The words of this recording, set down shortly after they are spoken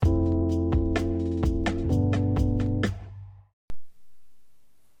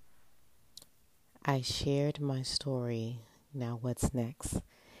I shared my story. Now, what's next?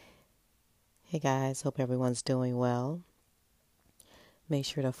 Hey guys, hope everyone's doing well. Make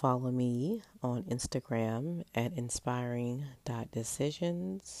sure to follow me on Instagram at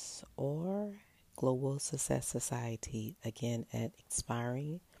inspiring.decisions or Global Success Society. Again, at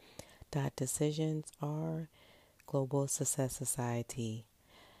inspiring.decisions or Global Success Society.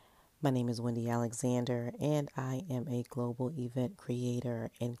 My name is Wendy Alexander, and I am a global event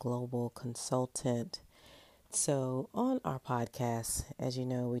creator and global consultant. So, on our podcast, as you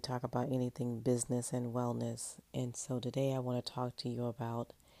know, we talk about anything business and wellness. And so today I want to talk to you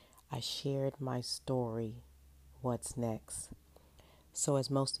about I shared my story. What's next? So, as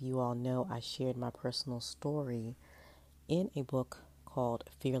most of you all know, I shared my personal story in a book called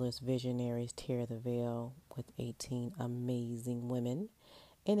Fearless Visionaries Tear the Veil with 18 amazing women.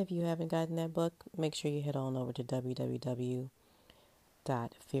 And if you haven't gotten that book, make sure you head on over to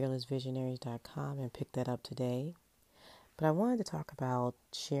www.fearlessvisionaries.com and pick that up today. But I wanted to talk about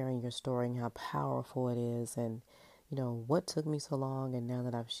sharing your story and how powerful it is and, what took me so long and now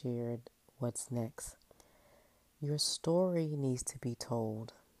that I've shared, what's next. Your story needs to be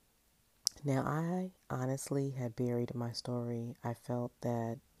told. Now, I honestly had buried my story. I felt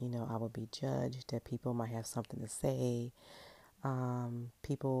that, I would be judged, that people might have something to say.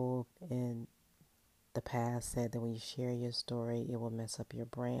 People in the past said that when you share your story, it will mess up your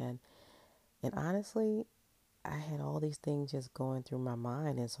brand. And honestly, I had all these things just going through my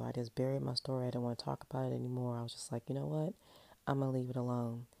mind, and so I just buried my story. I didn't want to talk about it anymore. I was just like, you know what? I'm going to leave it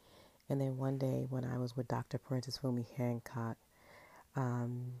alone. And then one day when I was with Dr. Princess Fumi Hancock,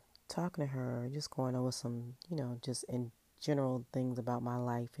 talking to her, just going over some, just in general things about my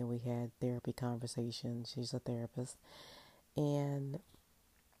life, and we had therapy conversations. She's a therapist. And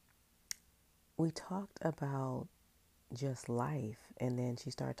we talked about just life. And then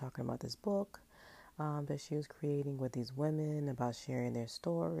she started talking about this book that she was creating with these women about sharing their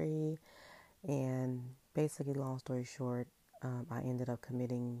story. And basically, long story short, I ended up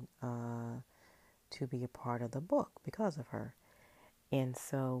committing to be a part of the book because of her. And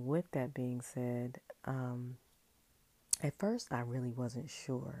so with that being said, at first I really wasn't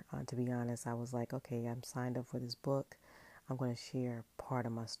sure. To be honest, I was like, okay, I'm signed up for this book. I'm going to share part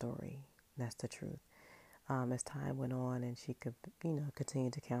of my story. That's the truth. As time went on and she could,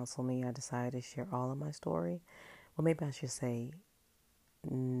 continue to counsel me, I decided to share all of my story. Well, maybe I should say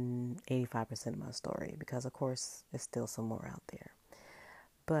 85% of my story, because of course there's still some more out there.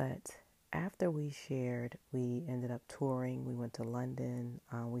 But after we shared, we ended up touring. We went to London.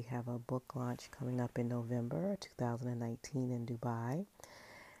 We have a book launch coming up in November 2019 in Dubai.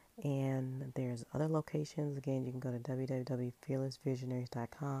 And there's other locations. Again, you can go to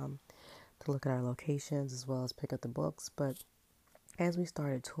www.fearlessvisionaries.com to look at our locations as well as pick up the books. But as we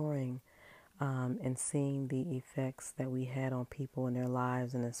started touring and seeing the effects that we had on people in their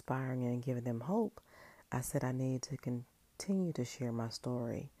lives and inspiring and giving them hope, I said I needed to continue to share my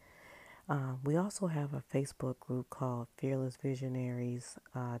story. We also have a Facebook group called Fearless Visionaries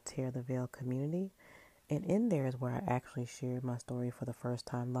Tear the Veil Community. And in there is where I actually shared my story for the first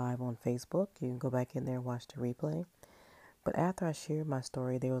time live on Facebook. You can go back in there and watch the replay. But after I shared my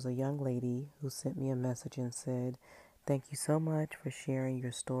story, there was a young lady who sent me a message and said, "Thank you so much for sharing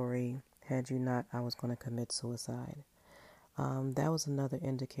your story. Had you not, I was going to commit suicide." That was another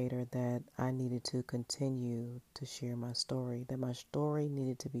indicator that I needed to continue to share my story, that my story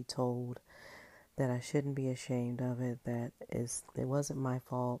needed to be told, that I shouldn't be ashamed of it, that it wasn't my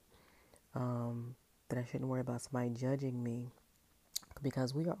fault, that I shouldn't worry about somebody judging me,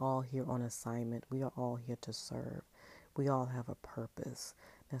 because we are all here on assignment. We are all here to serve. We all have a purpose.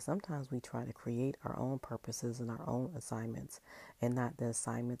 Now, sometimes we try to create our own purposes and our own assignments and not the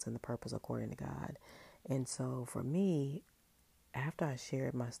assignments and the purpose according to God. And so for me, after I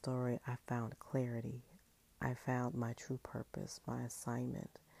shared my story, I found clarity. I found my true purpose, my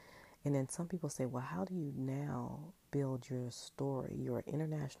assignment. And then some people say, well, how do you now build your story? You're an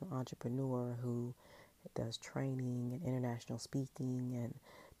international entrepreneur who does training and international speaking and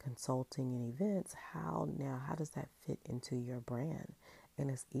consulting and events. How does that fit into your brand?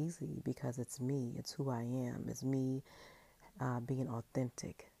 And it's easy because it's me. It's who I am. It's me being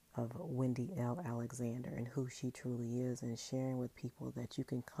authentic of Wendy L. Alexander and who she truly is, and sharing with people that you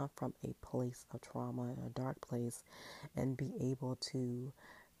can come from a place of trauma, a dark place, and be able to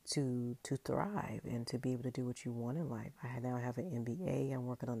thrive and to be able to do what you want in life. I now have an MBA. I'm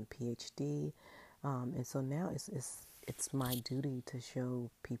working on a PhD, and so now it's my duty to show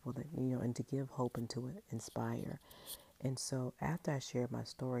people that, and to give hope and to inspire. And so after I shared my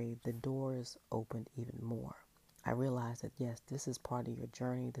story, the doors opened even more. I realized that yes, this is part of your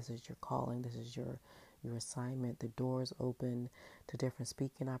journey. This is your calling. This is your assignment. The doors open to different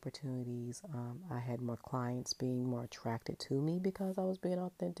speaking opportunities. I had more clients being more attracted to me because I was being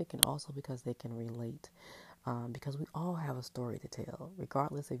authentic, and also because they can relate. Because we all have a story to tell,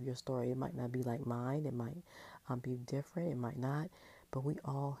 regardless of your story. It might not be like mine. It might be different. It might not. But we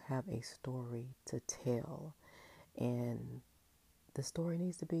all have a story to tell, and the story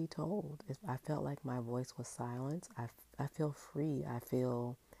needs to be told. If I felt like my voice was silenced, I feel free. I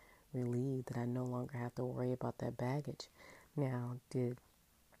feel relieved that I no longer have to worry about that baggage. Now, did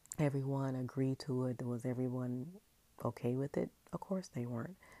everyone agree to it? Was everyone okay with it? Of course they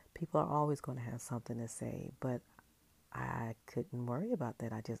weren't. People are always going to have something to say, but I couldn't worry about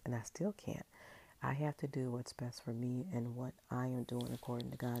that. And I still can't. I have to do what's best for me and what I am doing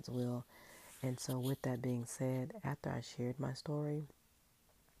according to God's will. And so, with that being said, after I shared my story,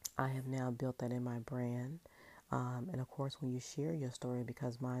 I have now built that in my brand. And of course, when you share your story,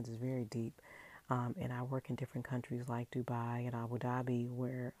 because mine is very deep, and I work in different countries like Dubai and Abu Dhabi,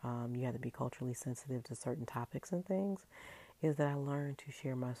 where you have to be culturally sensitive to certain topics and things, is that I learned to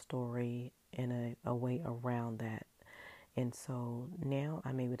share my story in a way around that. And so now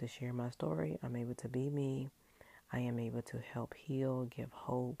I'm able to share my story. I'm able to be me. I am able to help heal, give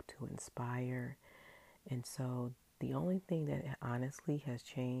hope, to inspire. And so the only thing that honestly has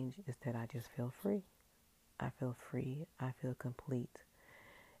changed is that I just feel free. I feel free. I feel complete.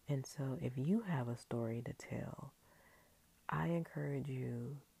 And so if you have a story to tell, I encourage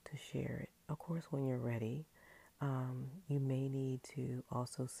you to share it. Of course, when you're ready, you may need to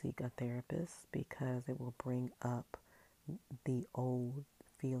also seek a therapist because it will bring up the old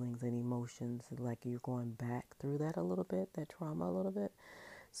feelings and emotions, like you're going back through that a little bit, that trauma a little bit.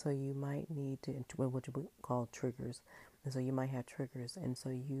 So you might need to, what you call triggers. And so you might have triggers. And so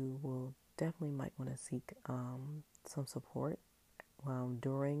you will definitely might want to seek some support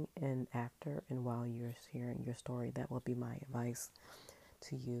during and after and while you're sharing your story. That would be my advice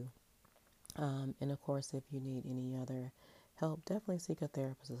to you. And of course, if you need any other help, definitely seek a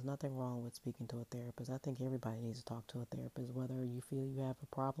therapist. There's nothing wrong with speaking to a therapist. I think everybody needs to talk to a therapist, whether you feel you have a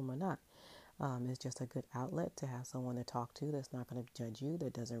problem or not. It's just a good outlet to have someone to talk to that's not going to judge you,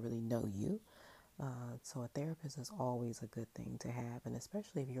 that doesn't really know you. So a therapist is always a good thing to have, and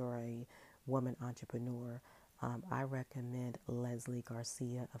especially if you're a woman entrepreneur, I recommend Leslie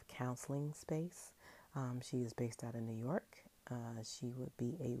Garcia of Counseling Space. She is based out of New York. She would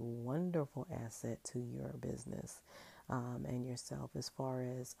be a wonderful asset to your business and yourself as far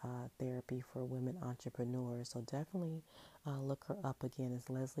as therapy for women entrepreneurs. So definitely look her up again. It's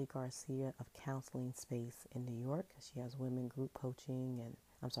Leslie Garcia of Counseling Space in New York. She has women group coaching and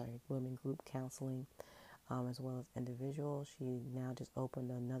women group counseling, as well as individual. She now just opened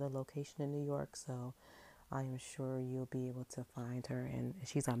another location in New York, so I am sure you'll be able to find her, and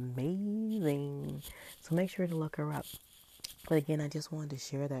she's amazing. So make sure to look her up. But again, I just wanted to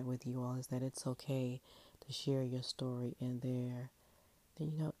share that with you all, is that it's okay to share your story in there.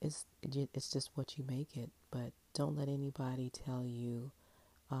 Then it's just what you make it. But don't let anybody tell you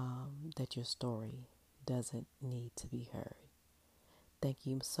that your story doesn't need to be heard. Thank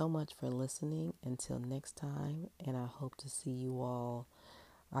you so much for listening. Until next time, and I hope to see you all.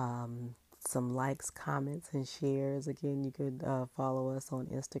 Some likes, comments, and shares. Again, you could follow us on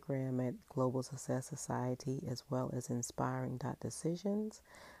Instagram at Global Success Society, as well as Inspiring.Decisions.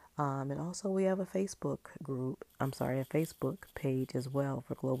 And also we have a Facebook a Facebook page as well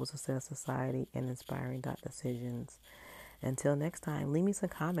for Global Success Society and Inspiring.Decisions. Until next time, leave me some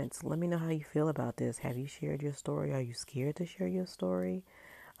comments. Let me know how you feel about this. Have you shared your story? Are you scared to share your story?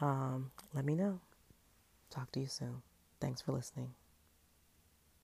 Let me know. Talk to you soon. Thanks for listening.